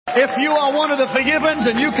If you are one of the forgiven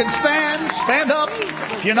and you can stand up.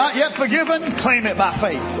 If you're not yet forgiven, claim it by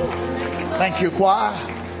faith. Thank you, choir.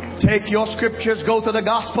 Take your scriptures, go to the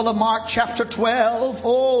Gospel of Mark chapter 12.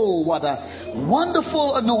 Oh, what a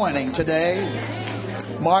wonderful anointing today.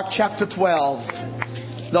 Mark chapter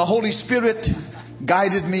 12. The Holy Spirit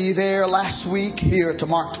guided me there last week here to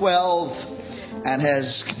Mark 12 and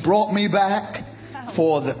has brought me back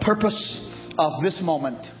for the purpose of this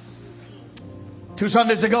moment. 2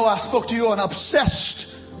 Sundays ago, I spoke to you on obsessed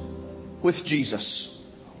with Jesus.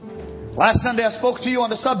 Last Sunday, I spoke to you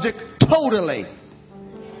on the subject totally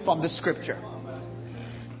from the scripture.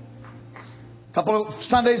 A couple of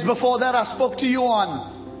Sundays before that, I spoke to you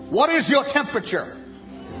on what is your temperature?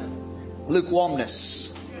 Lukewarmness.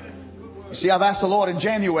 You see, I've asked the Lord in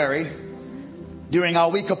January, during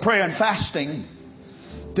our week of prayer and fasting,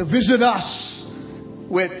 to visit us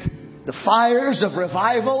with the fires of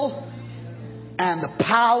revival and the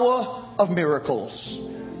power of miracles.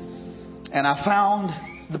 And I found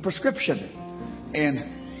the prescription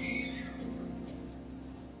in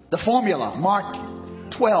the formula, Mark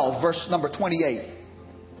 12, verse number 28.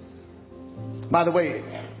 By the way,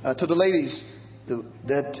 to the ladies,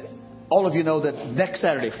 that all of you know that next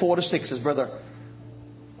Saturday, 4 to 6, as Brother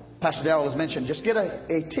Pastor Darrell has mentioned, just get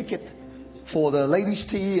a ticket for the ladies'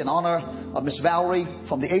 tea in honor of Miss Valerie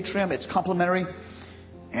from the atrium. It's complimentary.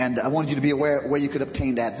 And I wanted you to be aware where you could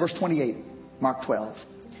obtain that. Verse 28, Mark 12.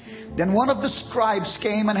 Then one of the scribes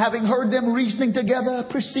came, and having heard them reasoning together,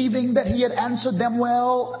 perceiving that he had answered them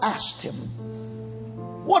well, asked him,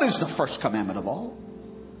 what is the first commandment of all?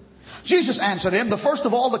 Jesus answered him, the first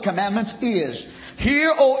of all the commandments is,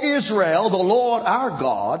 hear, O Israel, the Lord our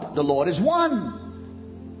God, the Lord is one.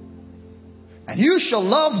 And you shall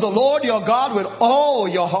love the Lord your God with all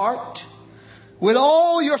your heart, with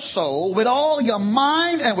all your soul, with all your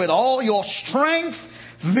mind, and with all your strength.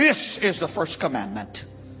 This is the first commandment.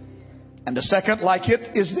 And the second like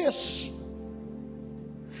it is this.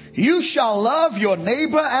 You shall love your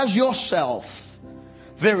neighbor as yourself.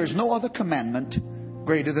 There is no other commandment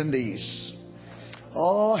greater than these.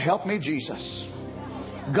 Oh, help me, Jesus.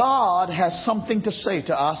 God has something to say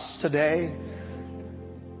to us today.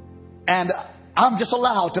 And I'm just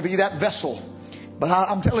allowed to be that vessel. But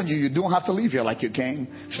I'm telling you, you don't have to leave here like you came.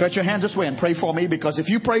 Stretch your hands this way and pray for me. Because if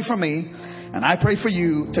you pray for me and I pray for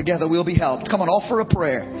you, together we'll be helped. Come on, offer a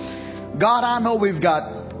prayer. God, I know we've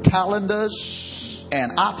got calendars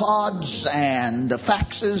and iPods and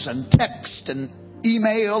faxes and text and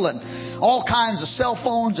email and all kinds of cell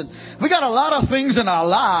phones. And we got a lot of things in our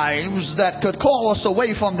lives that could call us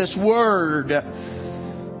away from this word.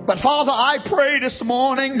 But Father, I pray this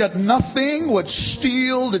morning that nothing would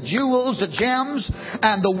steal the jewels, the gems,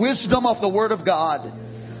 and the wisdom of the Word of God.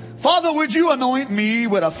 Father, would you anoint me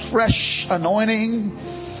with a fresh anointing?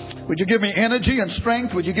 Would you give me energy and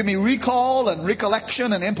strength? Would you give me recall and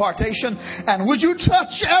recollection and impartation? And would you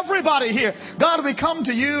touch everybody here? God, we come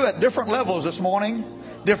to you at different levels this morning.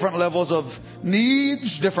 Different levels of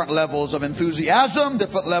needs, different levels of enthusiasm,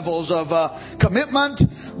 different levels of commitment.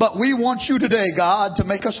 But we want you today, God, to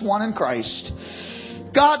make us one in Christ.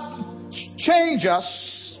 God, change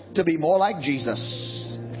us to be more like Jesus.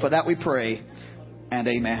 For that we pray, and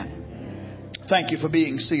amen. Thank you for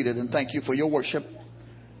being seated, and thank you for your worship.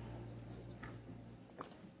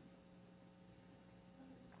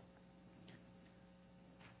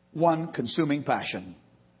 One consuming passion.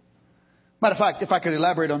 Matter of fact, if I could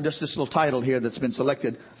elaborate on just this little title here that's been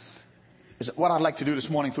selected, is what I'd like to do this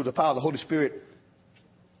morning through the power of the Holy Spirit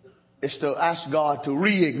is to ask God to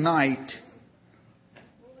reignite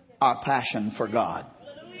our passion for God.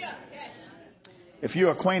 If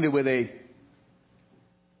you're acquainted with a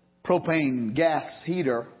propane gas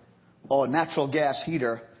heater or natural gas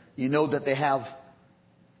heater, you know that they have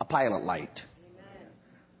a pilot light.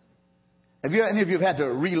 Have you, any of you have had to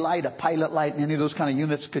relight a pilot light in any of those kind of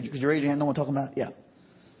units? Could you raise your hand? Know what I'm talking about? Yeah.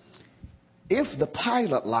 If the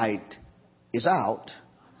pilot light is out,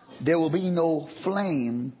 there will be no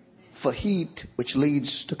flame for heat, which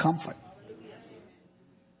leads to comfort.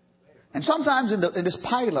 And sometimes in this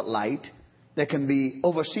pilot light, there can be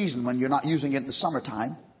overseason when you're not using it in the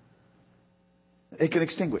summertime. It can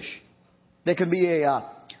extinguish. There can be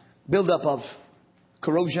a buildup of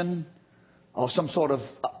corrosion or some sort of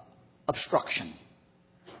obstruction.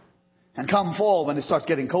 And come fall, when it starts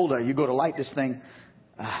getting colder, you go to light this thing,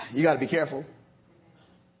 you got to be careful.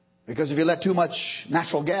 Because if you let too much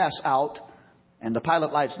natural gas out and the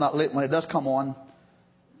pilot light's not lit when it does come on,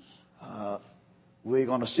 we're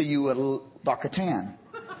going to see you at a darker tan.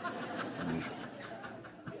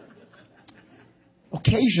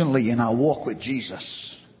 Occasionally in our walk with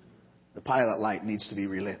Jesus, The pilot light needs to be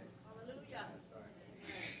relit.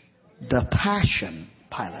 The passion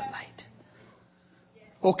pilot light.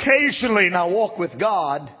 Occasionally in our walk with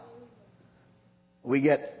God, we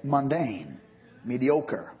get mundane,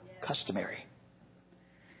 mediocre, customary.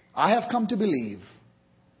 I have come to believe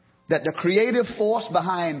that the creative force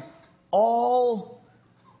behind all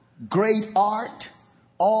great art,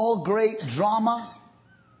 all great drama,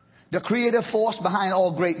 the creative force behind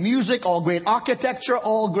all great music, all great architecture,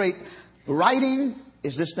 all great writing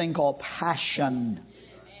is this thing called passion.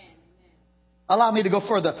 Allow me to go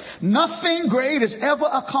further. Nothing great is ever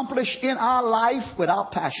accomplished in our life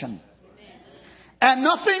without passion. And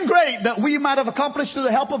nothing great that we might have accomplished through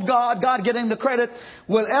the help of God, God getting the credit,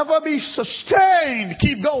 will ever be sustained,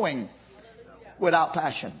 keep going, without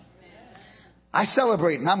passion. I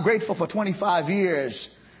celebrate and I'm grateful for 25 years,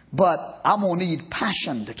 but I'm going to need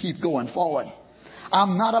passion to keep going forward.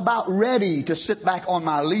 I'm not about ready to sit back on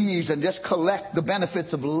my leaves and just collect the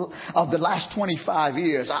benefits of the last 25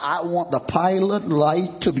 years. I want the pilot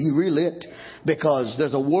light to be relit because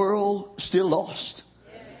there's a world still lost.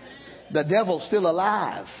 The devil's still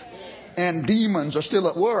alive and demons are still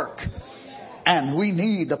at work. And we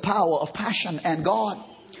need the power of passion and God.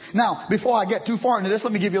 Now, before I get too far into this,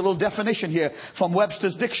 let me give you a little definition here from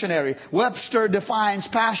Webster's dictionary. Webster defines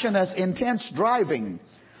passion as intense driving,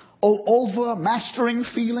 over mastering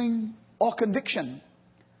feeling or conviction.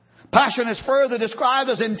 Passion is further described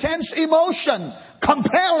as intense emotion,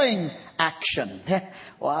 compelling action.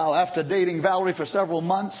 Wow, after dating Valerie for several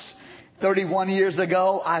months, 31 years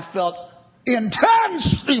ago, I felt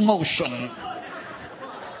intense emotion,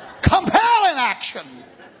 compelling action.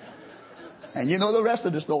 And you know the rest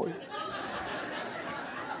of the story.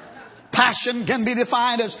 Passion can be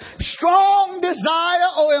defined as strong desire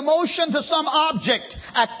or emotion to some object,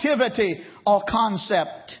 activity, or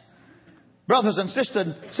concept. Brothers and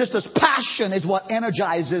sisters, passion is what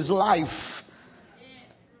energizes life.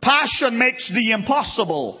 Passion makes the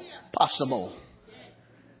impossible possible.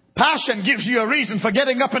 Passion gives you a reason for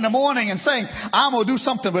getting up in the morning and saying, I'm going to do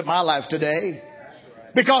something with my life today.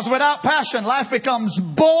 Because without passion, life becomes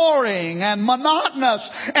boring and monotonous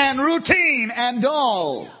and routine and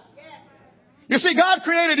dull. You see, God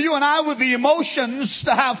created you and I with the emotions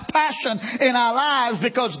to have passion in our lives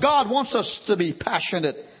because God wants us to be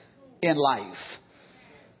passionate in life.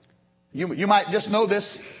 You might just know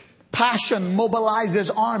this. Passion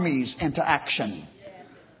mobilizes armies into action.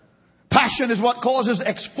 Passion is what causes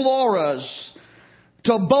explorers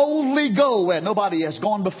to boldly go where nobody has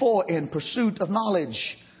gone before in pursuit of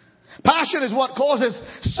knowledge. Passion is what causes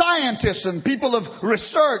scientists and people of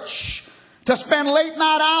research to spend late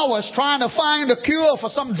night hours trying to find a cure for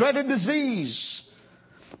some dreaded disease.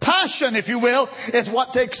 Passion, if you will, is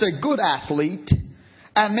what takes a good athlete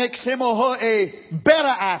and makes him or her a better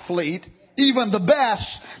athlete, even the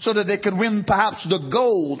best, so that they can win perhaps the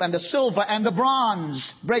gold and the silver and the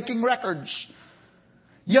bronze, breaking records.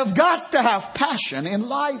 You've got to have passion in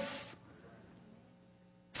life.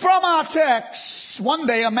 From our text, one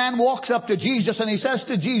day a man walks up to Jesus and he says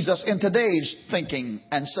to Jesus in today's thinking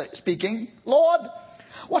and speaking, Lord,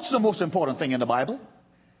 what's the most important thing in the Bible?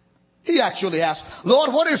 He actually asked,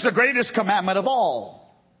 Lord, what is the greatest commandment of all?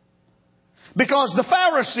 Because the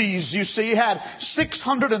Pharisees, you see, had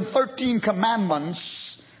 613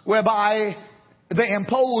 commandments whereby they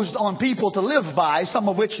imposed on people to live by, some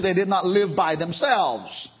of which they did not live by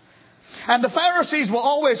themselves. And the Pharisees were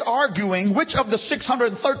always arguing which of the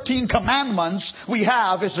 613 commandments we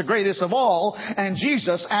have is the greatest of all. And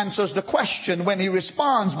Jesus answers the question when he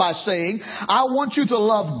responds by saying, I want you to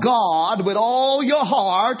love God with all your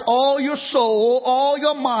heart, all your soul, all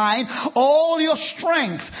your mind, all your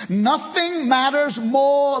strength. Nothing matters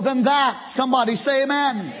more than that. Somebody say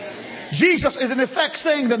amen. Jesus is in effect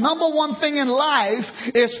saying the number one thing in life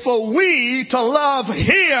is for we to love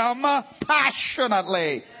Him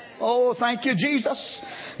passionately. Oh, thank you, Jesus.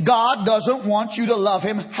 God doesn't want you to love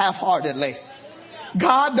Him half-heartedly.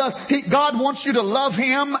 God wants you to love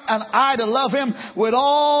Him and I to love Him with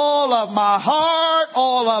all of my heart,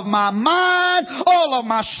 all of my mind, all of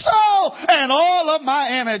my soul, and all of my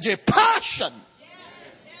energy. Passion.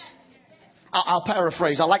 I'll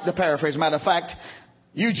paraphrase. I like to paraphrase. Matter of fact,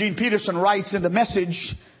 Eugene Peterson writes in The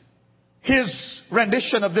Message, his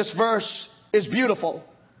rendition of this verse is beautiful.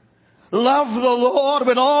 Love the Lord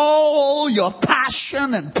with all your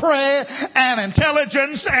passion and prayer and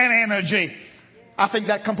intelligence and energy. I think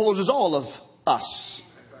that composes all of us.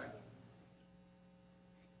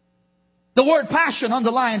 The word passion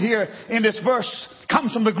underlined here in this verse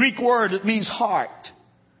comes from the Greek word that means heart.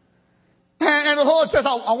 And the Lord says,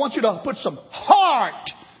 I want you to put some heart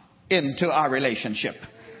into our relationship.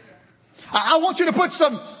 I want you to put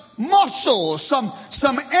some muscle,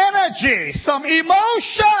 some energy, some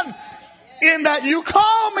emotion in that you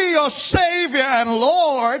call me your Savior and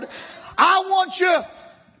Lord. I want you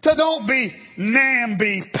to don't be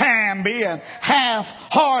namby-pamby and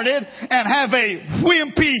half-hearted and have a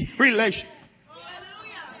wimpy relation.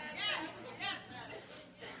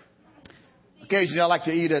 Occasionally I like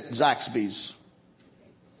to eat at Zaxby's.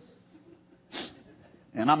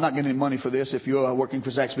 And I'm not getting any money for this. If you're working for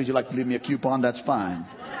Zaxby's, you'd like to leave me a coupon, that's fine.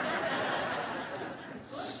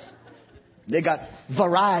 They got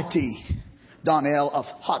variety, Donnell, of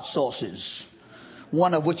hot sauces.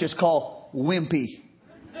 One of which is called Wimpy.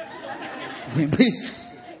 Wimpy.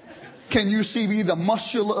 Can you see me, the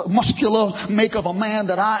muscular make of a man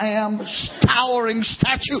that I am, towering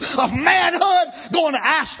statue of manhood, going to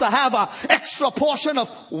ask to have an extra portion of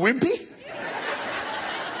Wimpy?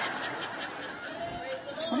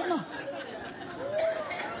 I don't know.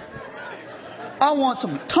 I want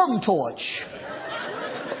some tongue torch.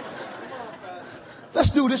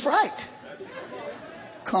 Let's do this right.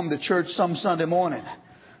 Come to church some Sunday morning.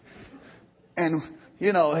 And,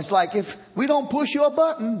 you know, it's like if we don't push your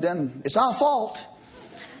button, then it's our fault.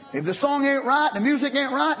 If the song ain't right, the music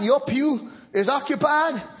ain't right, and your pew is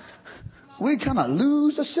occupied, we kind of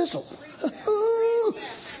lose a sizzle.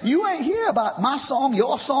 You ain't hear about my song,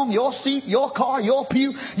 your seat, your car, your pew.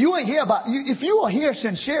 You ain't hear about you. If you are here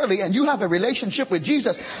sincerely and you have a relationship with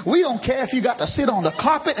Jesus, we don't care if you got to sit on the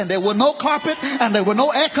carpet and there was no carpet and there were no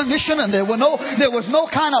air conditioning and there was no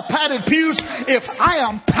kind of padded pews. If I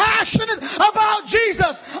am passionate about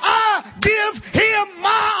Jesus, I give him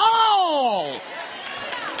my all.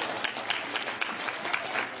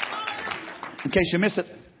 In case you miss it,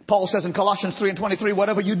 Paul says in Colossians 3:23,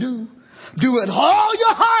 whatever you do, do it all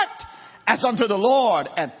your heart as unto the Lord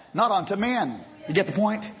and not unto men. You get the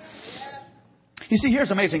point? You see, here's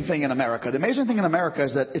the amazing thing in America. The amazing thing in America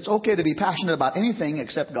is that it's okay to be passionate about anything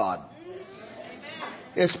except God.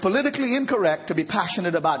 It's politically incorrect to be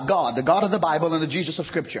passionate about God, the God of the Bible and the Jesus of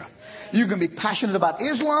Scripture. You can be passionate about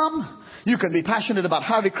Islam. You can be passionate about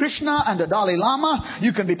Hare Krishna and the Dalai Lama.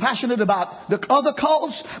 You can be passionate about the other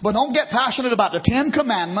cults, but don't get passionate about the 10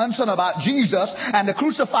 Commandments and about Jesus and the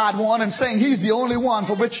crucified one and saying he's the only one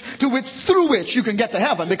through which you can get to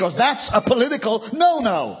heaven, because that's a political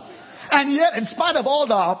no-no. And yet, in spite of all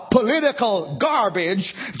the political garbage,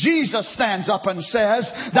 Jesus stands up and says,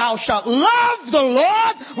 thou shalt love the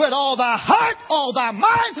Lord with all thy heart, all thy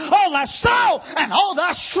mind, all thy soul, and all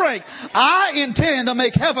thy strength. I intend to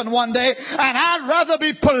make heaven one day, and I'd rather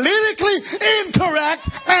be politically incorrect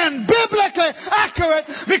and biblically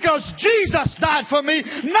accurate, because Jesus died for me,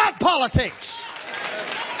 not politics.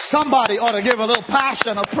 Somebody ought to give a little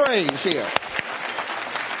passion of praise here.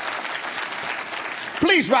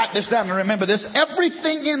 Please write this down and remember this.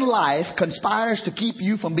 Everything in life conspires to keep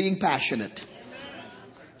you from being passionate.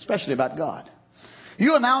 Especially about God.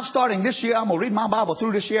 You are now starting this year. I'm going to read my Bible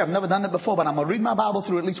through this year. I've never done it before, but I'm going to read my Bible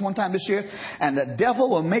through at least one time this year. And the devil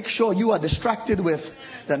will make sure you are distracted with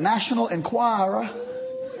the National Enquirer,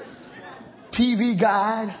 TV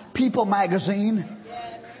Guide, People Magazine,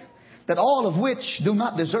 that all of which do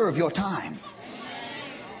not deserve your time.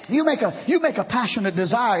 You make a passionate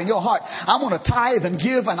desire in your heart. I'm going to tithe and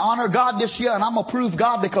give and honor God this year, and I'm going to prove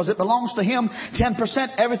God because it belongs to Him. 10%,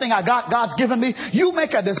 everything I got, God's given me. You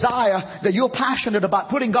make a desire that you're passionate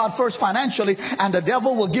about putting God first financially, and the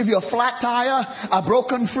devil will give you a flat tire, a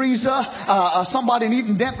broken freezer, somebody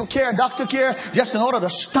needing dental care, doctor care, just in order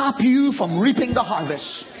to stop you from reaping the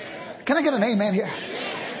harvest. Can I get an amen here?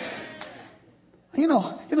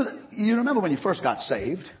 You remember when you first got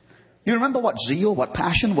saved? You remember what zeal, what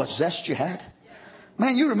passion, what zest you had?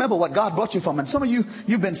 Man, you remember what God brought you from. And some of you,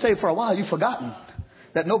 you've been saved for a while. You've forgotten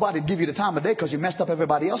that nobody'd give you the time of day because you messed up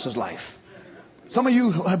everybody else's life. Some of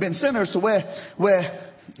you have been sinners to where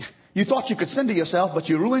you thought you could sin to yourself, but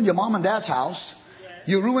you ruined your mom and dad's house.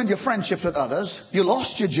 You ruined your friendships with others. You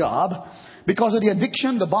lost your job because of the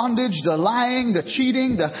addiction, the bondage, the lying, the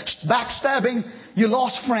cheating, the backstabbing. You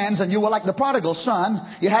lost friends, and you were like the prodigal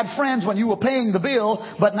son. You had friends when you were paying the bill,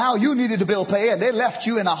 but now you needed the bill pay, and they left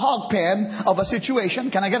you in a hog pen of a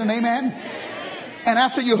situation. Can I get an amen? And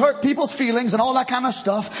after you hurt people's feelings and all that kind of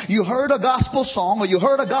stuff, you heard a gospel song or you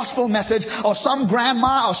heard a gospel message, or some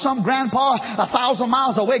grandma or some grandpa 1,000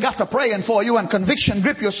 miles away got to praying for you, and conviction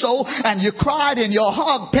gripped your soul, and you cried in your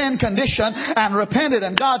hog pen condition and repented.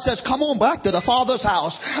 And God says, come on back to the Father's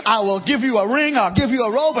house. I will give you a ring, I'll give you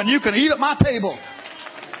a robe, and you can eat at my table.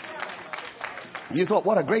 You thought,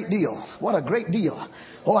 what a great deal. What a great deal.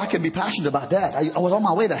 Oh, I can be passionate about that. I was on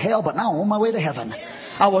my way to hell, but now I'm on my way to heaven.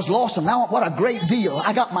 I was lost, and now what a great deal.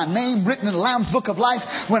 I got my name written in the Lamb's Book of Life.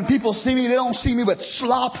 When people see me, they don't see me with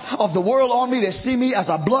slop of the world on me. They see me as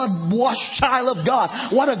a blood-washed child of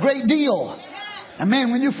God. What a great deal. And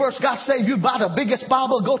man, when you first got saved, you'd buy the biggest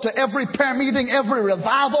Bible, go to every prayer meeting, every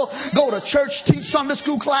revival, go to church, teach Sunday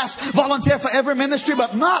school class, volunteer for every ministry.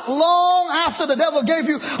 But not long after the devil gave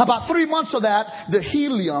you about 3 months of that, the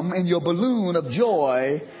helium in your balloon of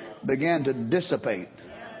joy began to dissipate.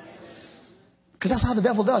 Because that's how the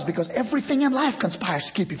devil does. Because everything in life conspires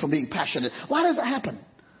to keep you from being passionate. Why does that happen?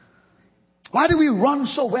 Why do we run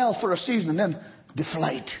so well for a season and then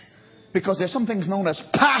deflate? Because there's some things known as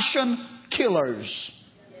passion killers.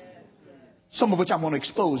 Some of which I'm going to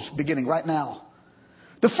expose beginning right now.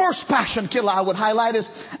 The first passion killer I would highlight is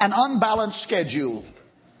an unbalanced schedule.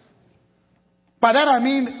 By that I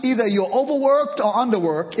mean either you're overworked or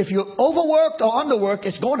underworked. If you're overworked or underworked,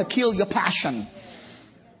 it's going to kill your passion.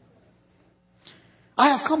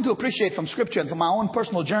 I have come to appreciate from Scripture and from my own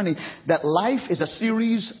personal journey that life is a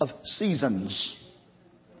series of seasons.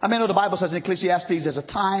 I mean, the Bible says in Ecclesiastes there's a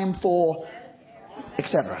time for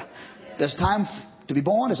etc. There's a time to be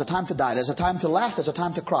born, there's a time to die, there's a time to laugh, there's a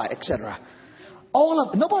time to cry, etc.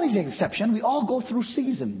 Nobody's an exception. We all go through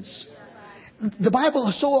seasons. The Bible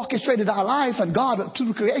has so orchestrated our life and God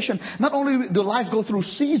through creation. Not only do life go through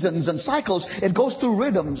seasons and cycles, it goes through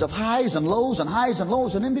rhythms of highs and lows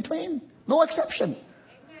and in between. No exception.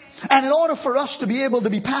 And in order for us to be able to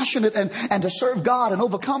be passionate and to serve God and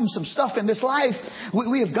overcome some stuff in this life,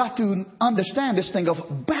 we have got to understand this thing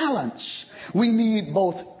of balance. We need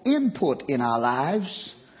both input in our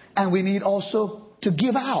lives and we need also to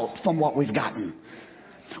give out from what we've gotten.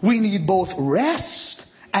 We need both rest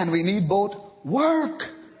and we need both work.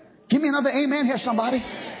 Give me another amen here, somebody.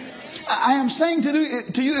 I am saying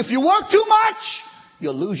to you, if you work too much,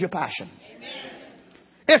 you'll lose your passion.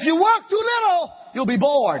 If you work too little, you'll be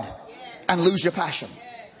bored and lose your passion.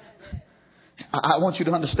 I want you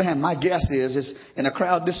to understand, my guess is in a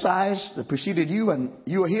crowd this size that preceded you and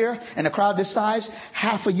you are here, in a crowd this size,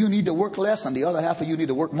 half of you need to work less and the other half of you need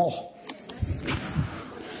to work more.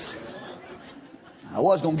 I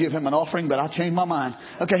was going to give him an offering, but I changed my mind.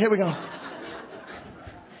 Okay, here we go.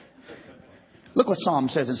 Look what Psalm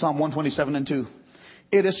says in Psalm 127 and 2.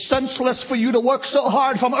 It is senseless for you to work so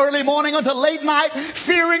hard from early morning until late night,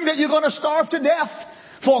 fearing that you're going to starve to death.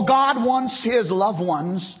 For God wants His loved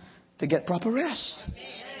ones to get proper rest.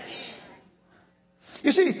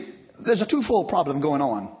 You see, there's a twofold problem going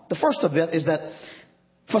on. The first of it is that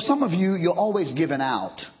for some of you, you're always giving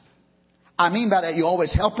out. I mean by that you're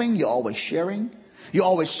always helping, you're always sharing, you're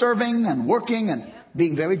always serving and working and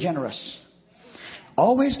being very generous.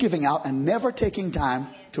 Always giving out and never taking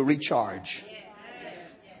time to recharge.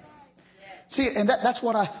 See, and that's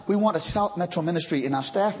what we want at South Metro Ministry in our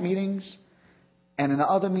staff meetings and in the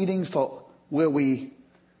other meetings for where we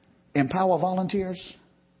empower volunteers.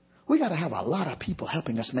 We got to have a lot of people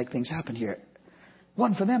helping us make things happen here.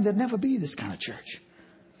 Wasn't for them, there'd never be this kind of church.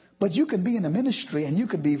 But you can be in a ministry and you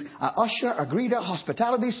could be an usher, a greeter,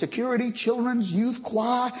 hospitality, security, children's, youth,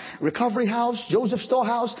 choir, recovery house, Joseph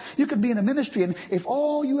Storehouse. You could be in a ministry and if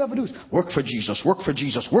all you ever do is work for Jesus, work for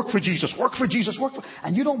Jesus, work for Jesus, work for Jesus,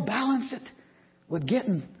 and you don't balance it with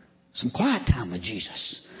getting some quiet time with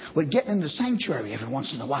Jesus, with getting in the sanctuary every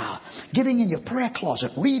once in a while, getting in your prayer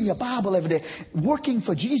closet, reading your Bible every day. Working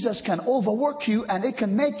for Jesus can overwork you and it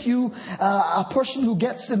can make you a person who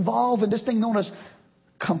gets involved in this thing known as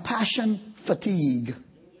compassion fatigue.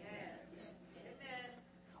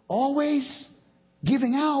 Always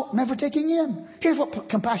giving out, never taking in. Here's what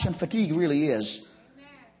compassion fatigue really is.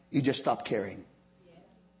 You just stop caring.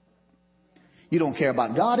 You don't care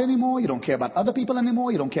about God anymore. You don't care about other people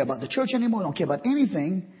anymore. You don't care about the church anymore. You don't care about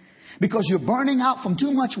anything because you're burning out from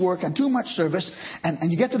too much work and too much service. And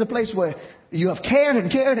you get to the place where you have cared and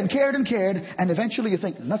cared and cared and cared. And eventually you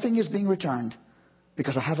think nothing is being returned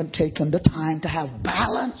because I haven't taken the time to have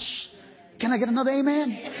balance. Can I get another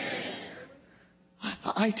amen?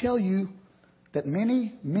 I tell you that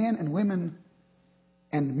many men and women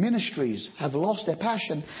and ministries have lost their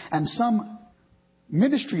passion. And some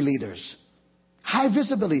ministry leaders, high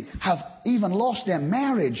visibility, have even lost their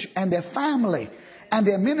marriage and their family and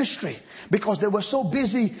their ministry because they were so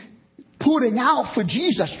busy putting out for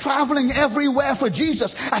Jesus, traveling everywhere for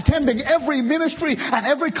Jesus, attending every ministry and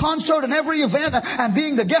every concert and every event and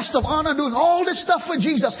being the guest of honor, doing all this stuff for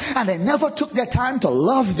Jesus. And they never took their time to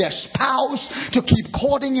love their spouse, to keep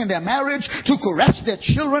courting in their marriage, to caress their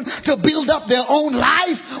children, to build up their own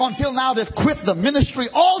life until now they've quit the ministry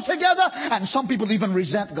altogether. And some people even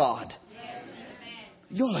resent God.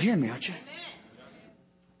 You all are hearing me, aren't you?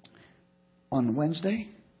 On Wednesday,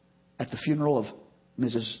 at the funeral of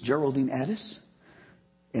Mrs. Geraldine Addis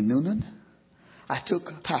in Noonan. I took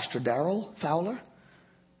Pastor Darrell Fowler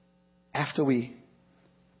after we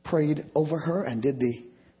prayed over her and did the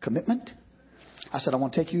commitment. I said, I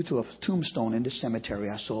want to take you to a tombstone in this cemetery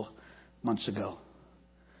I saw months ago.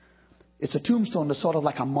 It's a tombstone that's sort of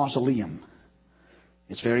like a mausoleum.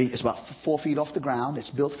 It's about 4 feet off the ground. It's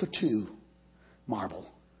built for two, marble.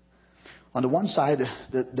 On the one side,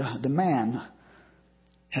 the man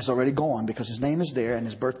has already gone because his name is there and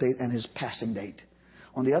his birth date and his passing date.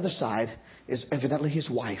 On the other side is evidently his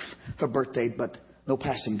wife, her birth date, but no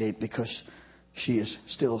passing date because she is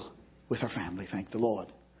still with her family, thank the Lord.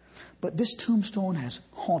 But this tombstone has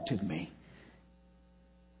haunted me.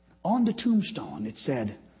 On the tombstone, it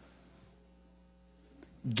said,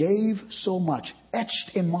 gave so much,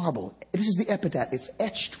 etched in marble. This is the epitaph. It's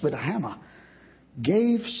etched with a hammer.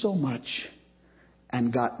 Gave so much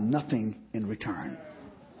and got nothing in return.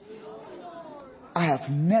 I have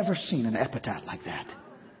never seen an epitaph like that.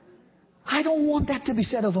 I don't want that to be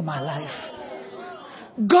said over my life.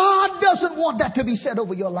 God doesn't want that to be said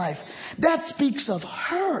over your life. That speaks of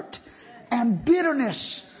hurt and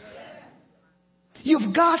bitterness.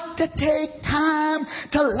 You've got to take time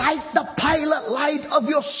to light the pilot light of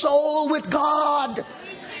your soul with God.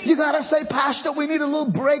 You got to say, Pastor, we need a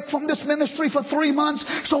little break from this ministry for 3 months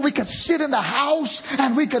so we can sit in the house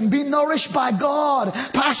and we can be nourished by God.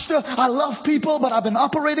 Pastor, I love people, but I've been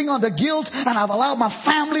operating under guilt and I've allowed my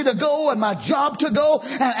family to go and my job to go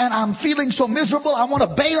and I'm feeling so miserable. I want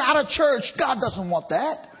to bail out of church. God doesn't want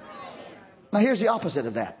that. Now here's the opposite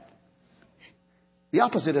of that. The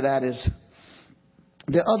opposite of that is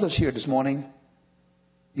there are others here this morning.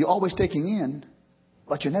 You're always taking in,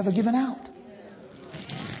 but you're never giving out.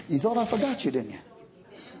 You thought I forgot you, didn't you?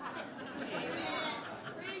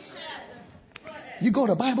 You go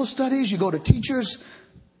to Bible studies, you go to teachers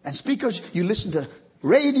and speakers, you listen to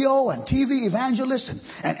radio and TV evangelists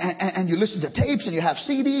and you listen to tapes and you have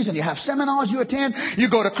CDs and you have seminars you attend. You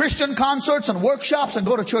go to Christian concerts and workshops and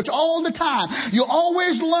go to church all the time. You're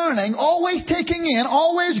always learning, always taking in,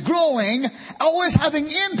 always growing, always having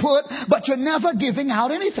input, but you're never giving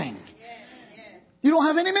out anything. You don't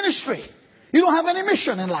have any ministry. You don't have any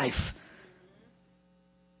mission in life.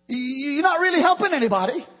 You're not really helping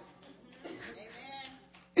anybody.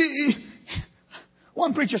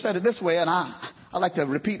 One preacher said it this way, and I like to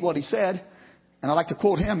repeat what he said, and I like to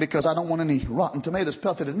quote him because I don't want any rotten tomatoes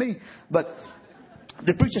pelted at me. But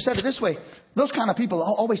the preacher said it this way: those kind of people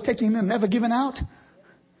are always taking in, never giving out.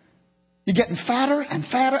 You're getting fatter and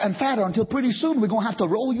fatter and fatter until pretty soon we're going to have to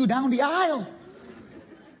roll you down the aisle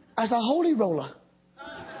as a holy roller.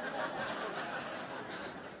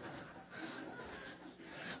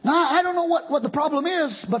 Now, I don't know what the problem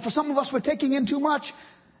is, but for some of us, we're taking in too much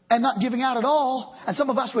and not giving out at all. And some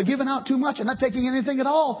of us, we're giving out too much and not taking anything at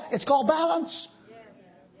all. It's called balance.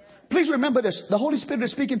 Please remember this. The Holy Spirit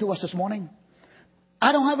is speaking to us this morning.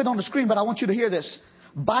 I don't have it on the screen, but I want you to hear this.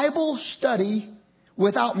 Bible study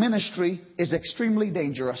without ministry is extremely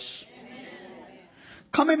dangerous.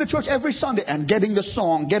 Coming to church every Sunday and getting the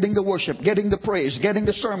song, getting the worship, getting the praise, getting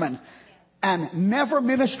the sermon, and never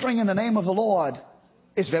ministering in the name of the Lord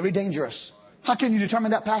is very dangerous. How can you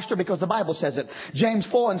determine that, Pastor? Because the Bible says it. James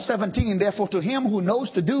 4:17, therefore to him who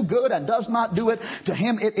knows to do good and does not do it, to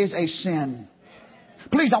him it is a sin.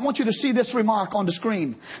 Please, I want you to see this remark on the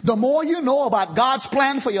screen. The more you know about God's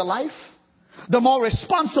plan for your life, the more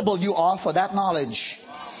responsible you are for that knowledge.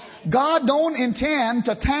 God don't intend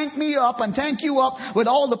to tank me up and tank you up with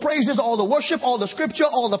all the praises, all the worship, all the scripture,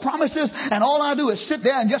 all the promises, and all I do is sit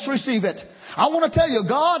there and just receive it. I want to tell you,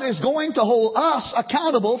 God is going to hold us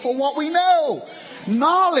accountable for what we know.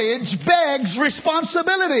 Knowledge begs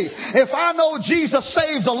responsibility. If I know Jesus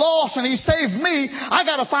saved the lost and He saved me, I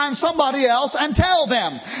got to find somebody else and tell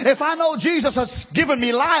them. If I know Jesus has given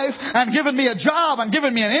me life and given me a job and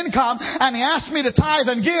given me an income and He asked me to tithe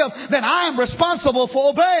and give, then I am responsible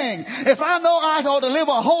for obeying. If I know I ought to live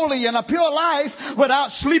a holy and a pure life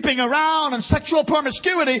without sleeping around and sexual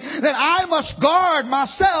promiscuity, then I must guard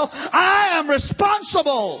myself. I am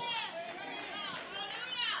responsible.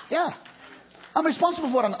 Yeah. I'm responsible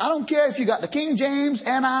for it. I don't care if you got the King James,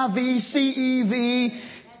 NIV, CEV,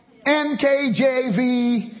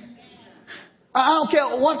 NKJV. I don't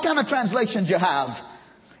care what kind of translations you have.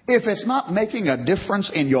 If it's not making a difference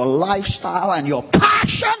in your lifestyle and your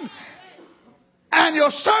passion and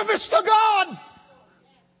your service to God,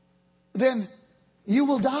 then you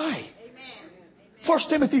will die. 1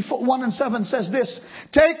 Timothy 1:7 says this: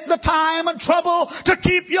 take the time and trouble to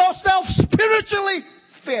keep yourself spiritually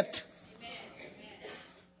fit.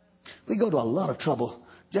 We go to a lot of trouble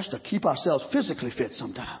just to keep ourselves physically fit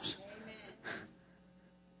sometimes.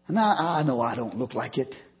 Now, I know I don't look like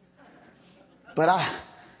it, but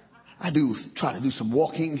I do try to do some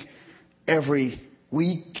walking every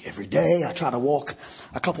week, every day. I try to walk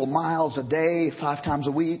a couple miles a day, 5 times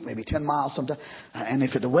a week, maybe 10 miles sometimes. And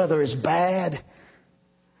if the weather is bad,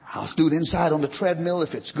 I'll do it inside on the treadmill.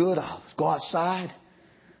 If it's good, I'll go outside.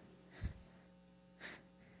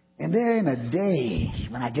 And there in a day,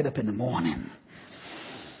 when I get up in the morning,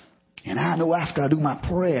 and I know after I do my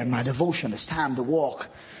prayer and my devotion, it's time to walk,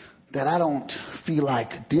 that I don't feel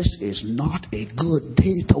like this is not a good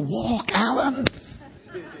day to walk, Alan.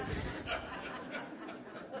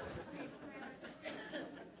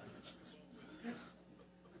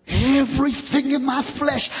 Everything in my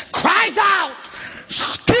flesh cries out,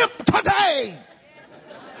 skip today.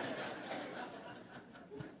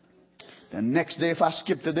 The next day, if I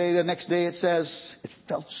skip today, the next day it says, it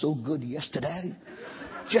felt so good yesterday.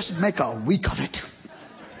 Just make a week of it.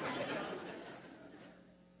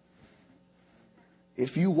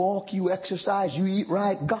 If you walk, you exercise, you eat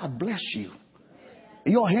right, God bless you.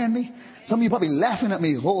 You all hearing me? Some of you probably laughing at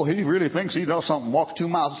me. Oh, he really thinks he does something. Walk 2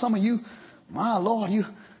 miles. Some of you, my Lord,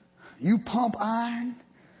 you pump iron.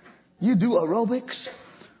 You do aerobics.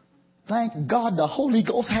 Thank God the Holy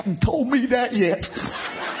Ghost hasn't told me that yet.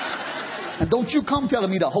 And don't you come telling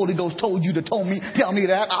me the Holy Ghost told you to tell me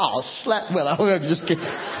that. I'll slap. Well, I'm just kidding.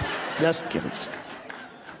 Just kidding.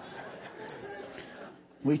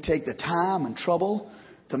 We take the time and trouble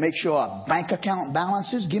to make sure our bank account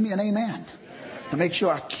balances. Give me an amen. To make sure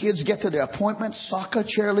our kids get to their appointments, soccer,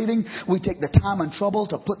 cheerleading. We take the time and trouble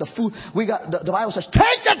to put the food. The Bible says,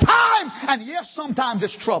 take the time. And yes, sometimes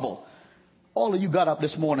it's trouble. All of you got up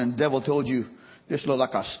this morning, the devil told you, this look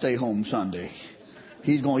like a stay home Sunday.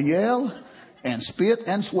 He's going to yell and spit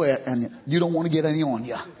and sweat, and you don't want to get any on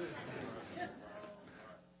you.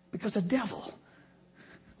 Because the devil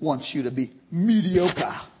wants you to be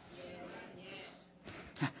mediocre.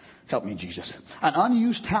 Help me, Jesus. An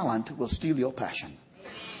unused talent will steal your passion.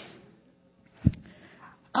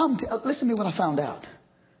 Listen to me what I found out.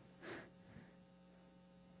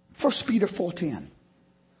 1 Peter 4:10.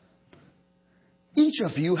 Each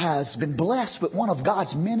of you has been blessed with one of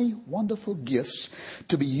God's many wonderful gifts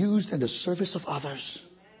to be used in the service of others.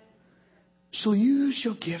 So use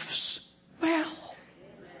your gifts well.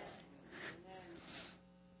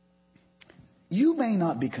 You may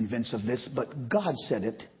not be convinced of this, but God said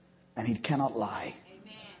it, and He cannot lie.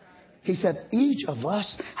 He said, each of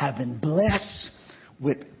us have been blessed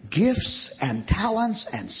with gifts and talents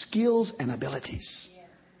and skills and abilities.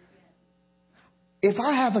 If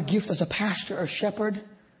I have a gift as a pastor or shepherd,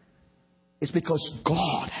 it's because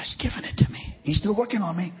God has given it to me. He's still working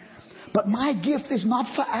on me. But my gift is not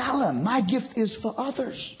for Alan. My gift is for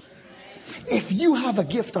others. If you have a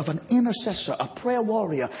gift of an intercessor, a prayer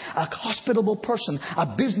warrior, a hospitable person,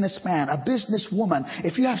 a businessman, a businesswoman,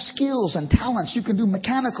 if you have skills and talents, you can do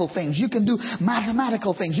mechanical things, you can do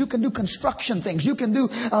mathematical things, you can do construction things, you can do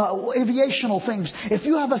aviational things. If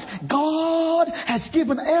you have God has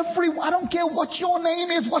given I don't care what your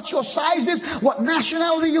name is, what your size is, what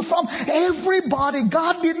nationality you're from, everybody,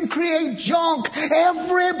 God didn't create junk.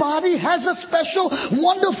 Everybody has a special,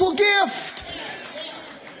 wonderful gift.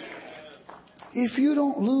 If you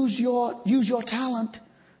don't use your talent,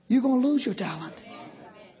 you're going to lose your talent.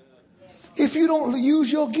 If you don't use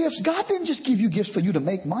your gifts, God didn't just give you gifts for you to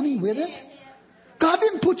make money with it. God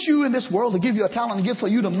didn't put you in this world to give you a talent and gift for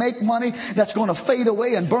you to make money that's going to fade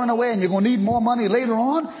away and burn away and you're going to need more money later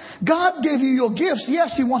on. God gave you your gifts.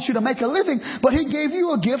 Yes, He wants you to make a living, but He gave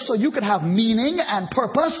you a gift so you could have meaning and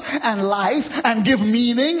purpose and life and give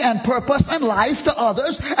meaning and purpose and life to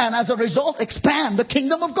others and as a result expand the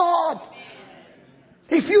kingdom of God.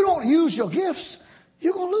 If you don't use your gifts,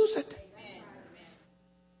 you're going to lose it.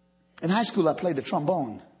 In high school, I played the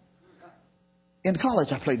trombone. In college,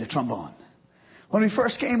 I played the trombone. When we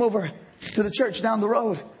first came over to the church down the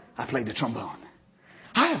road, I played the trombone.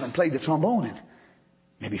 I haven't played the trombone in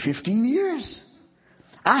maybe 15 years.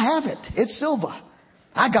 I have it. It's silver.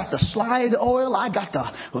 I got the slide oil. I got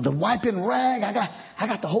the wiping rag. I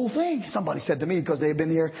got the whole thing. Somebody said to me, because they've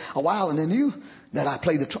been here a while and they knew that I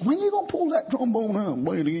played the trombone. When you going to pull that trombone out and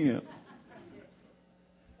play it again?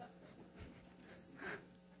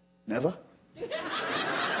 Never.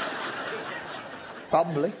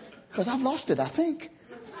 Probably. Because I've lost it, I think.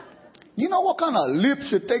 You know what kind of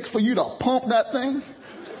lips it takes for you to pump that thing?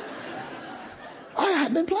 I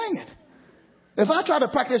have been playing it. If I try to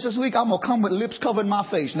practice this week, I'm going to come with lips covering my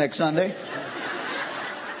face next Sunday.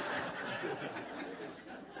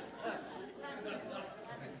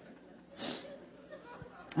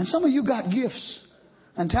 And some of you got gifts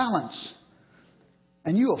and talents.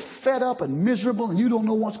 and you are fed up and miserable and you don't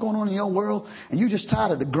know what's going on in your world, and you're just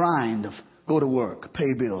tired of the grind of go to work,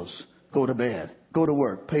 pay bills, go to bed, go to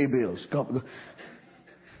work, pay bills. Go.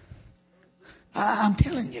 I'm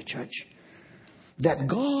telling you, church, that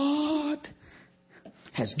God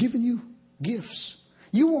has given you gifts.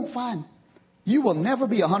 You will never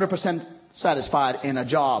be 100% satisfied in a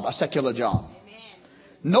job, a secular job.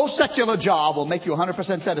 No secular job will make you 100%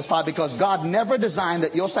 satisfied, because God never designed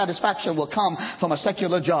that your satisfaction will come from a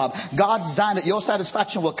secular job. God designed that your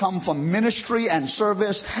satisfaction will come from ministry and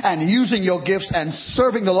service and using your gifts and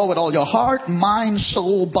serving the Lord with all your heart, mind,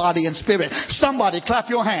 soul, body, and spirit. Somebody clap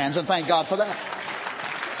your hands and thank God for that.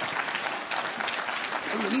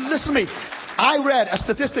 Listen to me. I read a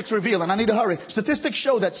statistics reveal, and I need to hurry. Statistics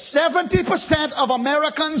show that 70% of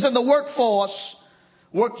Americans in the workforce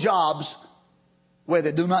work jobs where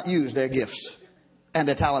they do not use their gifts and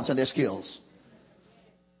their talents and their skills.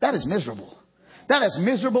 That is miserable. That is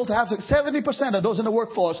miserable to have 70% of those in the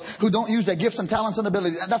workforce who don't use their gifts and talents and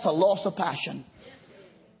abilities. That's a loss of passion.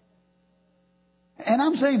 And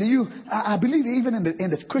I'm saying to you, I believe even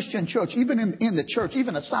in the Christian church, even in the church,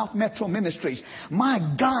 even the South Metro Ministries,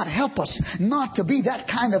 my God, help us not to be that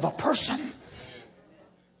kind of a person.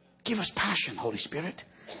 Give us passion, Holy Spirit.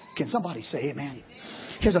 Can somebody say amen?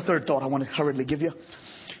 Here's a third thought I want to hurriedly give you.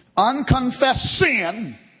 Unconfessed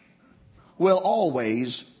sin will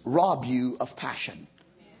always rob you of passion.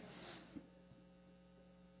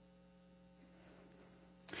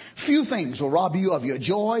 Few things will rob you of your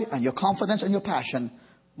joy and your confidence and your passion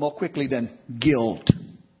more quickly than guilt.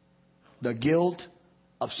 The guilt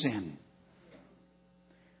of sin.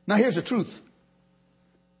 Now here's the truth.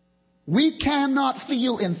 We cannot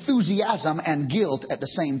feel enthusiasm and guilt at the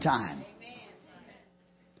same time.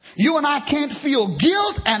 You and I can't feel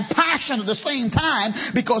guilt and passion at the same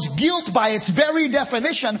time, because guilt by its very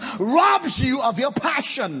definition robs you of your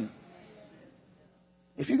passion.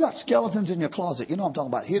 If you got skeletons in your closet, you know I'm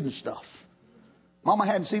talking about hidden stuff. Mama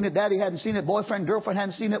hadn't seen it, daddy hadn't seen it, boyfriend, girlfriend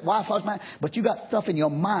hadn't seen it, wife, husband, but you got stuff in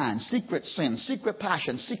your mind, secret sin, secret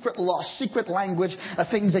passion, secret lust, secret language,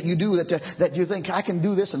 things that you do that you think I can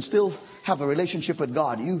do this and still have a relationship with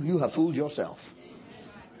God. You have fooled yourself.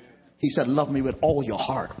 He said, love me with all your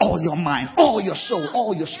heart, all your mind, all your soul,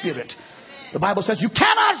 all your spirit. The Bible says you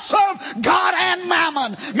cannot serve God and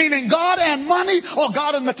mammon, meaning God and money or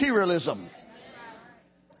God and materialism.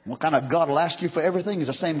 What kind of God will ask you for everything is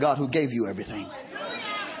the same God who gave you everything.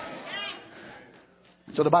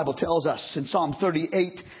 So the Bible tells us in Psalm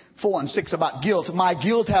 38, 4 and 6 about guilt. My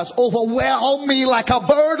guilt has overwhelmed me like a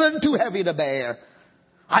burden too heavy to bear.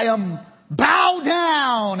 I am bowed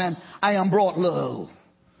down and I am brought low.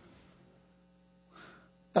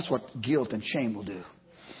 That's what guilt and shame will do.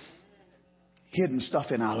 Hidden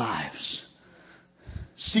stuff in our lives.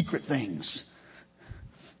 Secret things.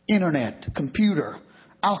 Internet, computer,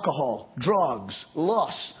 alcohol, drugs,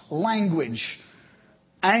 lust, language,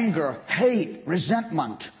 anger, hate,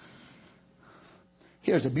 resentment.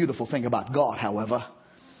 Here's the beautiful thing about God, however.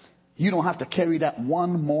 You don't have to carry that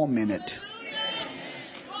one more minute.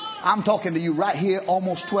 I'm talking to you right here,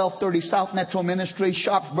 almost 1230 South Metro Ministry,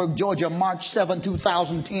 Sharpsburg, Georgia, March 7,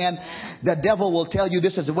 2010. The devil will tell you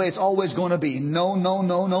this is the way it's always going to be. No.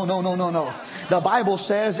 The Bible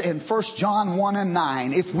says in 1 John 1 and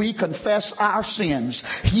 9, if we confess our sins,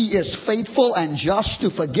 He is faithful and just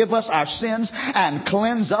to forgive us our sins and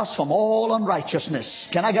cleanse us from all unrighteousness.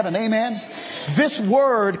 Can I get an amen? This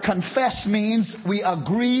word confess means we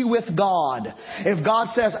agree with God. If God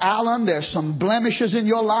says, Alan, there's some blemishes in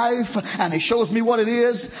your life, and He shows me what it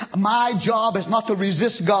is, my job is not to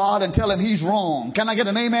resist God and tell Him He's wrong. Can I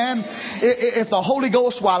get an amen? If the Holy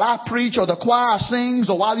Ghost, while I preach, or the choir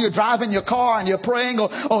sings, or while you're driving your car and you're praying,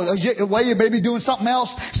 or while you may be doing something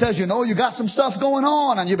else, says, you know, you got some stuff going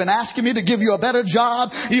on and you've been asking me to give you a better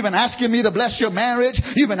job, you've been asking me to bless your marriage,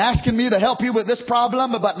 you've been asking me to help you with this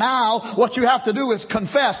problem, but now what you have to do is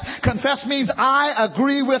confess. Confess means I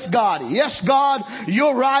agree with God. Yes, God,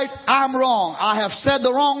 you're right, I'm wrong. I have said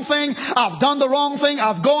the wrong thing, I've done the wrong thing,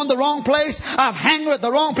 I've gone the wrong place, I've hung with the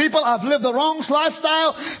wrong people, I've lived the wrong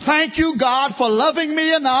lifestyle. Thank you, God, for loving me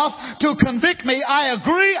enough to convict me. I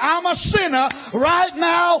agree I'm a sinner right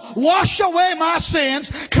now. Wash away my sins,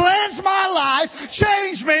 cleanse my life,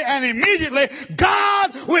 change me, and immediately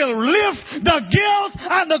God will lift the guilt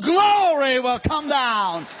and the glory will come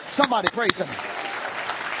down. Somebody praise Him.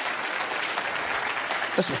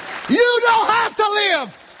 Listen, you don't have to live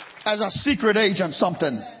as a secret agent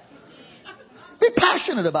something. Be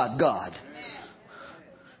passionate about God.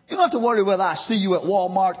 You don't have to worry whether I see you at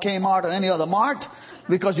Walmart, Kmart, or any other mart,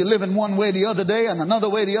 because you're living one way the other day and another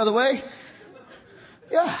way the other way.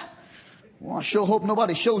 Yeah. Well, I sure hope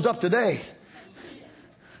nobody shows up today.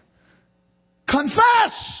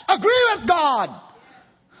 Confess. Agree with God.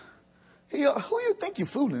 Who you think you're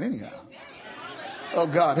fooling anyhow? Oh,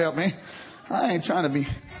 God, help me. I ain't trying to be.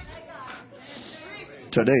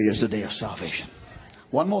 Today is the day of salvation.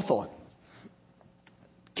 One more thought.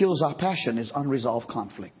 Kills our passion is unresolved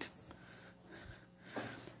conflict.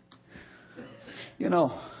 You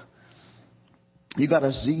know, you got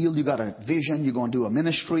a zeal, you got a vision, you're going to do a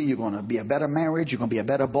ministry, you're going to be a better marriage, you're going to be a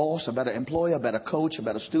better boss, a better employer, a better coach, a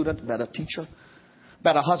better student, a better teacher,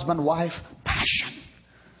 better husband, wife. Passion.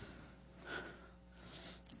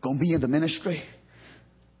 Going to be in the ministry.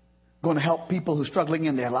 Going to help people who are struggling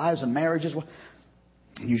in their lives and marriages.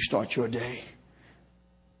 And you start your day.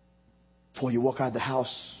 Before you walk out of the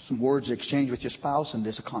house, some words are exchanged with your spouse and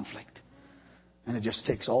there's a conflict. And it just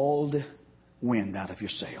takes all the wind out of your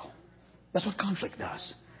sail. That's what conflict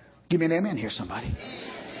does. Give me an amen here, somebody.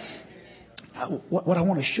 What I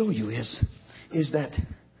want to show you is that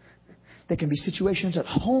there can be situations at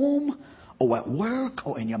home or at work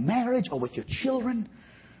or in your marriage or with your children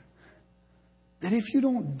that if you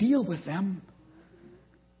don't deal with them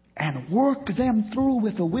and work them through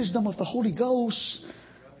with the wisdom of the Holy Ghost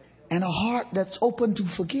and a heart that's open to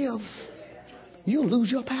forgive, you'll lose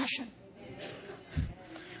your passion.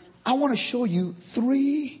 I want to show you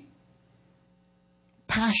 3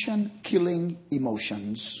 passion-killing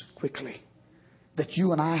emotions quickly that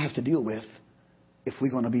you and I have to deal with if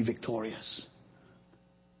we're going to be victorious.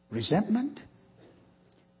 Resentment,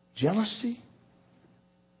 jealousy,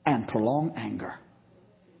 and prolonged anger.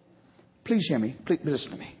 Please hear me. Please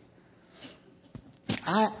listen to me.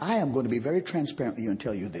 I am going to be very transparent with you and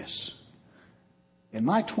tell you this. In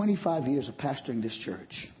my 25 years of pastoring this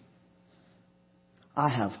church, I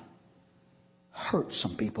have hurt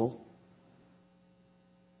some people,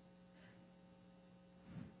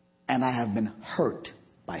 and I have been hurt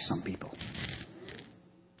by some people.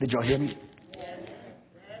 Did y'all hear me?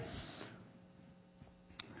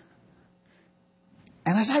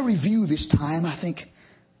 And as I review this time, I think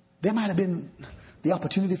there might have been the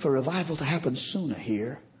opportunity for revival to happen sooner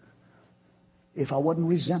here if I wasn't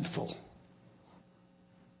resentful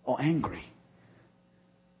or angry.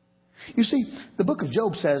 You see, the book of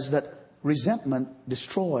Job says that resentment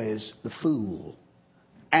destroys the fool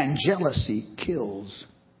and jealousy kills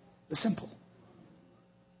the simple.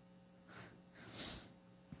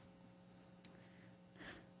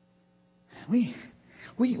 We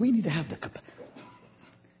need to have the capacity.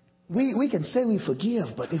 We can say we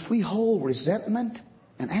forgive, but if we hold resentment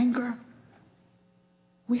and anger,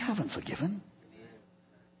 we haven't forgiven.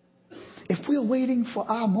 If we're waiting for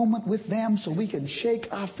our moment with them so we can shake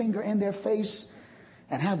our finger in their face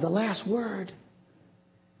and have the last word,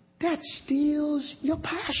 that steals your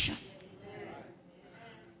passion.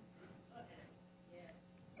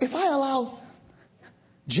 If I allow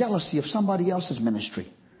jealousy of somebody else's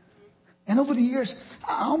ministry, and over the years,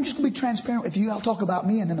 I'm just going to be transparent with you. I'll talk about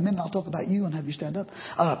me, and in a minute I'll talk about you and have you stand up.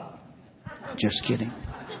 Just kidding.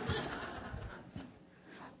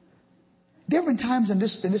 There have been times in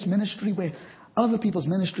this ministry where other people's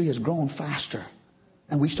ministry has grown faster,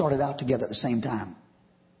 and we started out together at the same time.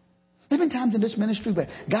 There have been times in this ministry where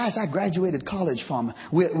guys I graduated college from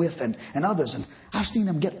with and others, and I've seen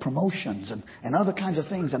them get promotions and other kinds of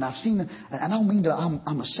things, and I've seen them, and I don't mean that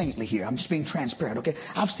I'm a saintly here. I'm just being transparent, okay?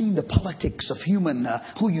 I've seen the politics of human,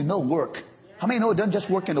 who you know work. How many know it doesn't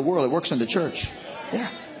just work in the world, it works in the church?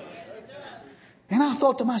 Yeah. And I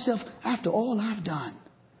thought to myself, after all I've done,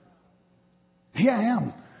 here I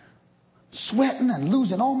am, sweating and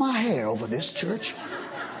losing all my hair over this church.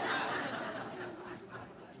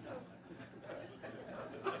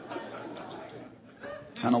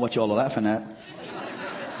 I don't know what y'all are laughing at.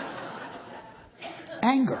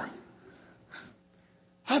 Anger.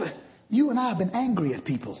 You and I have been angry at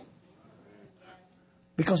people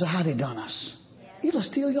because of how they done us. It'll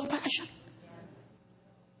steal your passion.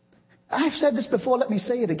 I've said this before, let me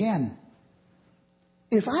say it again.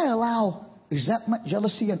 If I allow resentment,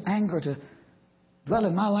 jealousy, and anger to dwell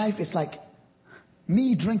in my life, it's like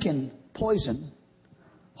me drinking poison,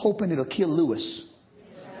 hoping it'll kill Lewis.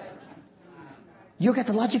 You get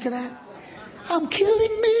the logic of that? I'm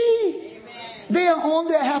killing me. They are on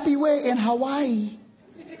their happy way in Hawaii.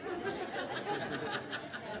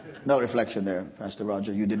 No reflection there, Pastor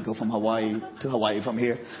Roger. You didn't go from Hawaii to Hawaii from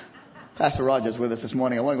here. Pastor Roger's with us this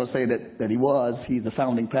morning. I want to go say that he's the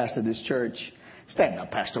founding pastor of this church. Stand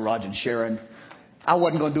up, Pastor Roger and Sharon. I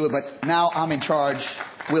wasn't going to do it, but now I'm in charge.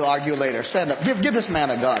 We'll argue later. Stand up. Give this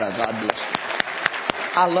man a God bless.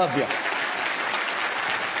 I love you.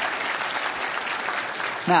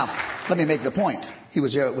 Now, let me make the point. He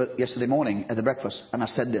was there yesterday morning at the breakfast, and I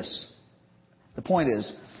said this. The point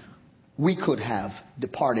is, we could have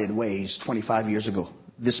departed ways 25 years ago.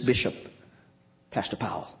 This bishop, Pastor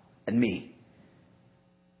Powell, and me.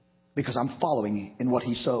 Because I'm following in what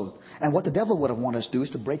he sowed. And what the devil would have wanted us to do is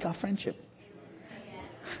to break our friendship.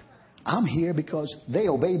 I'm here because they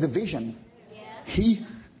obeyed the vision. He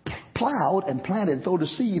plowed and planted and sowed the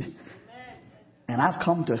seed. And I've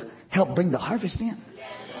come to help bring the harvest in.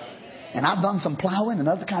 And I've done some plowing and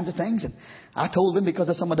other kinds of things. And I told him, because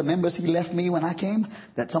of some of the members he left me when I came,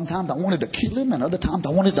 that sometimes I wanted to kill him and other times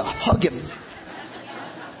I wanted to hug him.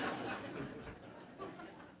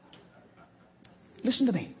 Listen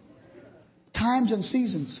to me. Times and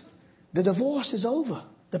seasons. The divorce is over.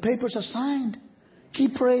 The papers are signed.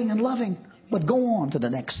 Keep praying and loving, but go on to the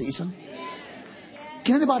next season.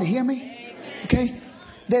 Can anybody hear me? Okay?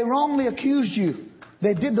 They wrongly accused you.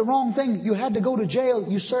 They did the wrong thing. You had to go to jail.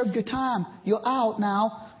 You served your time. You're out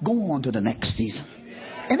now. Go on to the next season.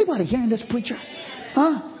 Anybody hearing this, preacher?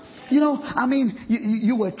 Huh? You know, I mean,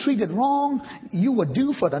 you were treated wrong. You were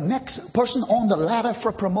due for the next person on the ladder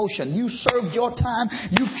for promotion. You served your time.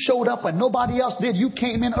 You showed up when nobody else did. You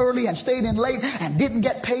came in early and stayed in late and didn't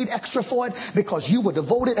get paid extra for it because you were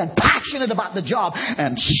devoted and passionate about the job.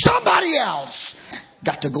 And somebody else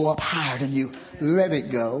got to go up higher than you. Let it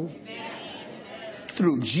go.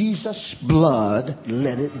 Through Jesus' blood,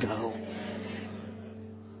 let it go.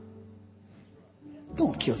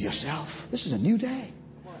 Don't kill yourself. This is a new day.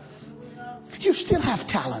 You still have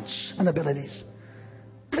talents and abilities.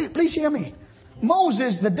 Please hear me.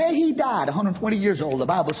 Moses, the day he died, 120 years old, the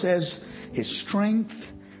Bible says his strength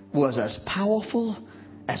was as powerful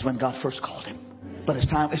as when God first called him. But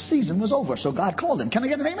his season was over, so God called him. Can I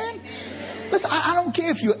get an amen? Listen, I don't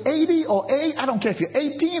care if you're 80 or 8. I don't care if you're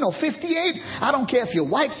 18 or 58. I don't care if you're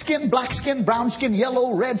white skin, black skin, brown skin,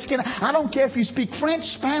 yellow, red skin. I don't care if you speak French,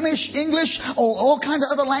 Spanish, English, or all kinds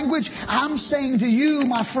of other language. I'm saying to you,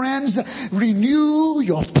 my friends, renew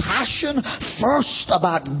your passion first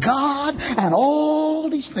about God, and all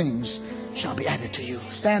these things shall be added to you.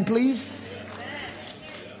 Stand, please.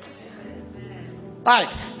 All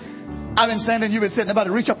right. I've been standing, you've been sitting.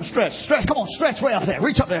 Everybody reach up and stretch. Stretch, come on, stretch way up there.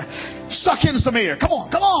 Reach up there. Suck in some air. Come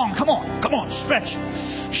on, come on, come on, come on, stretch.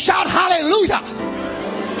 Shout hallelujah.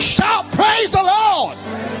 Shout praise the Lord.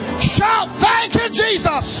 Shout thank you,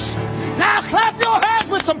 Jesus. Now clap your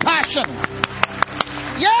hands with some passion.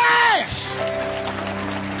 Yes.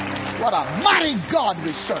 What a mighty God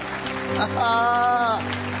we serve.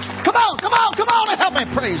 Come on, come on, come on and help me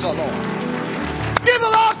praise the Lord. Give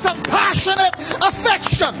the Lord some passionate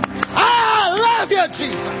affection. I love you,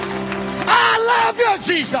 Jesus. I love you,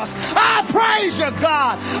 Jesus. I praise you,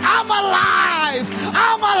 God. I'm alive.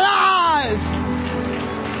 I'm alive.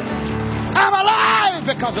 I'm alive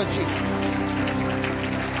because of Jesus.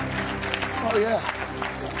 Oh, yeah.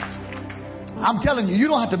 I'm telling you, you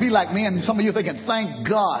don't have to be like me. And some of you are thinking, thank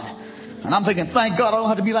God. And I'm thinking, thank God I don't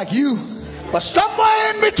have to be like you. But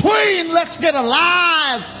somewhere in between, let's get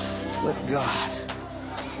alive with God.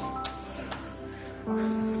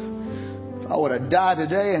 If I would have died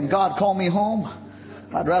today and God called me home,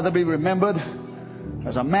 I'd rather be remembered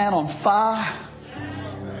as a man on fire,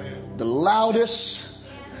 the loudest,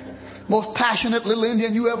 most passionate little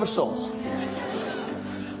Indian you ever saw.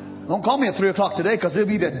 Don't call me at 3 o'clock today, because it'll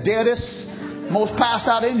be the deadest, most passed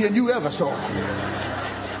out Indian you ever saw.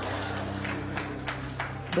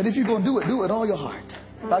 But if you're going to do it all your heart.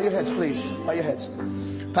 Bow your heads, please. Bow your heads.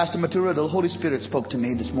 Pastor Matura, the Holy Spirit spoke to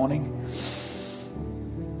me this morning.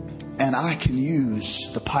 And I can use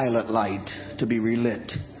the pilot light to be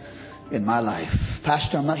relit in my life.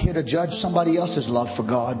 Pastor, I'm not here to judge somebody else's love for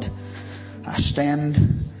God. I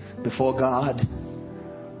stand before God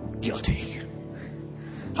guilty.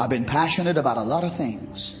 I've been passionate about a lot of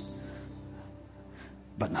things,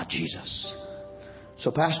 but not Jesus.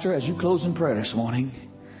 So, Pastor, as you close in prayer this morning,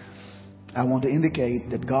 I want to indicate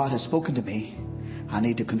that God has spoken to me. I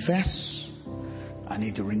need to confess. I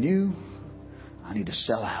need to renew. I need to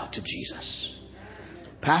sell out to Jesus.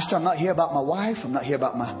 Pastor, I'm not here about my wife. I'm not here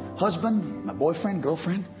about my husband, my boyfriend,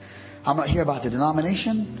 girlfriend. I'm not here about the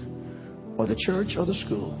denomination or the church or the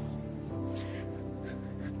school.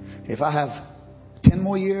 If I have 10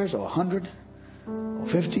 more years or 100 or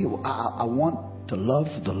 50, I want to love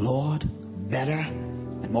the Lord better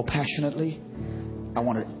and more passionately. I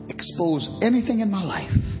want to expose anything in my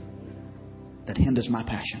life that hinders my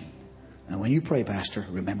passion. And when you pray, Pastor,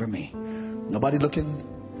 remember me. Nobody looking,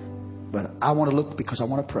 but I want to look because I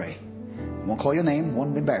want to pray. I won't call your name,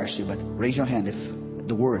 won't embarrass you, but raise your hand if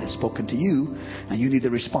the word has spoken to you and you need to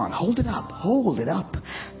respond. Hold it up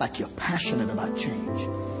like you're passionate about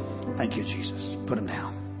change. Thank you, Jesus. Put them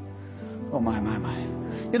down. Oh, my.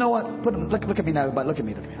 You know what? Put them, look at me now, everybody. Look at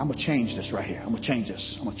me. I'm going to change this right here. I'm going to change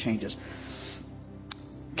this.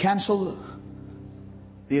 Cancel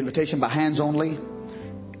the invitation by hands only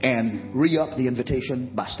and re-up the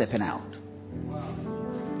invitation by stepping out.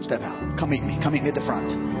 Step out. Come meet me. Come meet me at the front.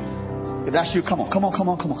 If that's you, come on.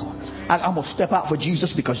 I'm going to step out for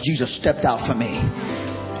Jesus because Jesus stepped out for me.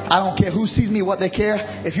 I don't care who sees me, what they care.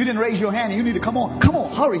 If you didn't raise your hand, you need to come on,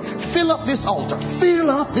 hurry. Fill up this altar.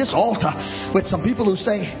 Fill up this altar with some people who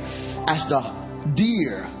say, as the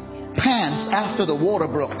deer pants after the water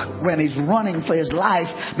brook when he's running for his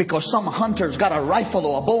life because some hunter's got a rifle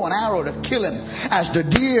or a bow and arrow to kill him. As the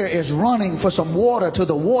deer is running for some water to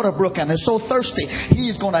the water brook and is so thirsty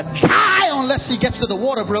he's going to die unless he gets to the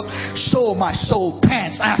water brook, so my soul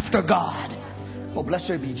pants after God. Oh,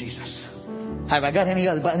 blessed be Jesus. Have I got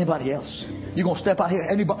anybody else? You going to step out here?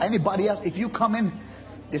 Anybody else? If you come in,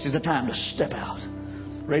 this is the time to step out.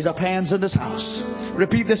 Raise up hands in this house.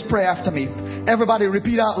 Repeat this prayer after me. Everybody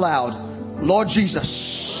repeat out loud. Lord Jesus,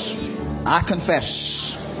 I confess,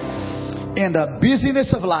 in the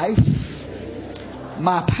busyness of life,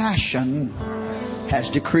 my passion has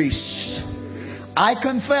decreased. I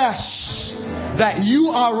confess that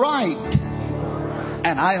you are right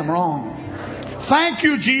and I am wrong. Thank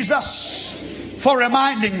you, Jesus, for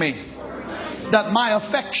reminding me that my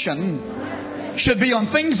affection should be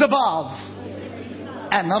on things above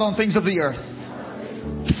and not on things of the earth.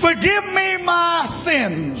 Forgive me my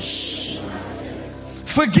sins.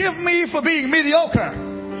 Forgive me for being mediocre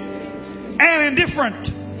and indifferent,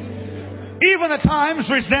 even at times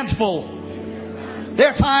resentful. There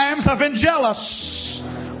are times I've been jealous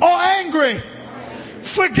or angry.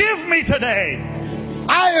 Forgive me today.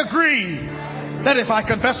 I agree that if I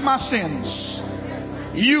confess my sins,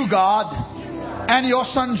 you, God, and your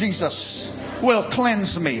Son Jesus will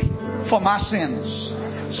cleanse me for my sins.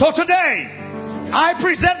 So today, I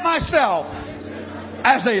present myself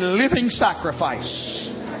as a living sacrifice.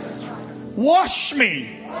 Wash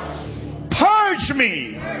me, purge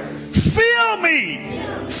me, fill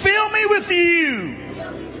me with you,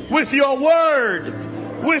 with your word,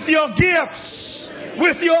 with your gifts,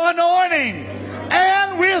 with your anointing,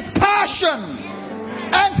 and with passion.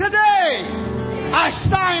 And today, I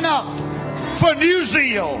sign up for new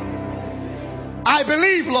zeal. I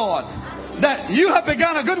believe, Lord, that you have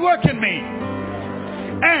begun a good work in me,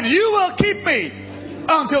 and you will keep me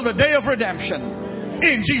until the day of redemption.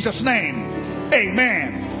 In Jesus' name,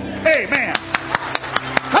 amen. Amen.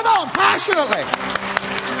 Come on, passionately.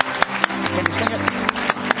 Can you sing it?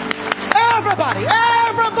 Everybody.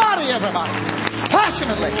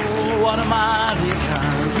 Passionately. Oh, what a mighty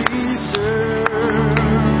God we serve.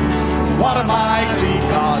 What a mighty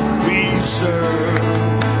God we serve.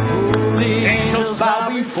 The Angels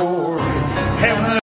bow before. Heaven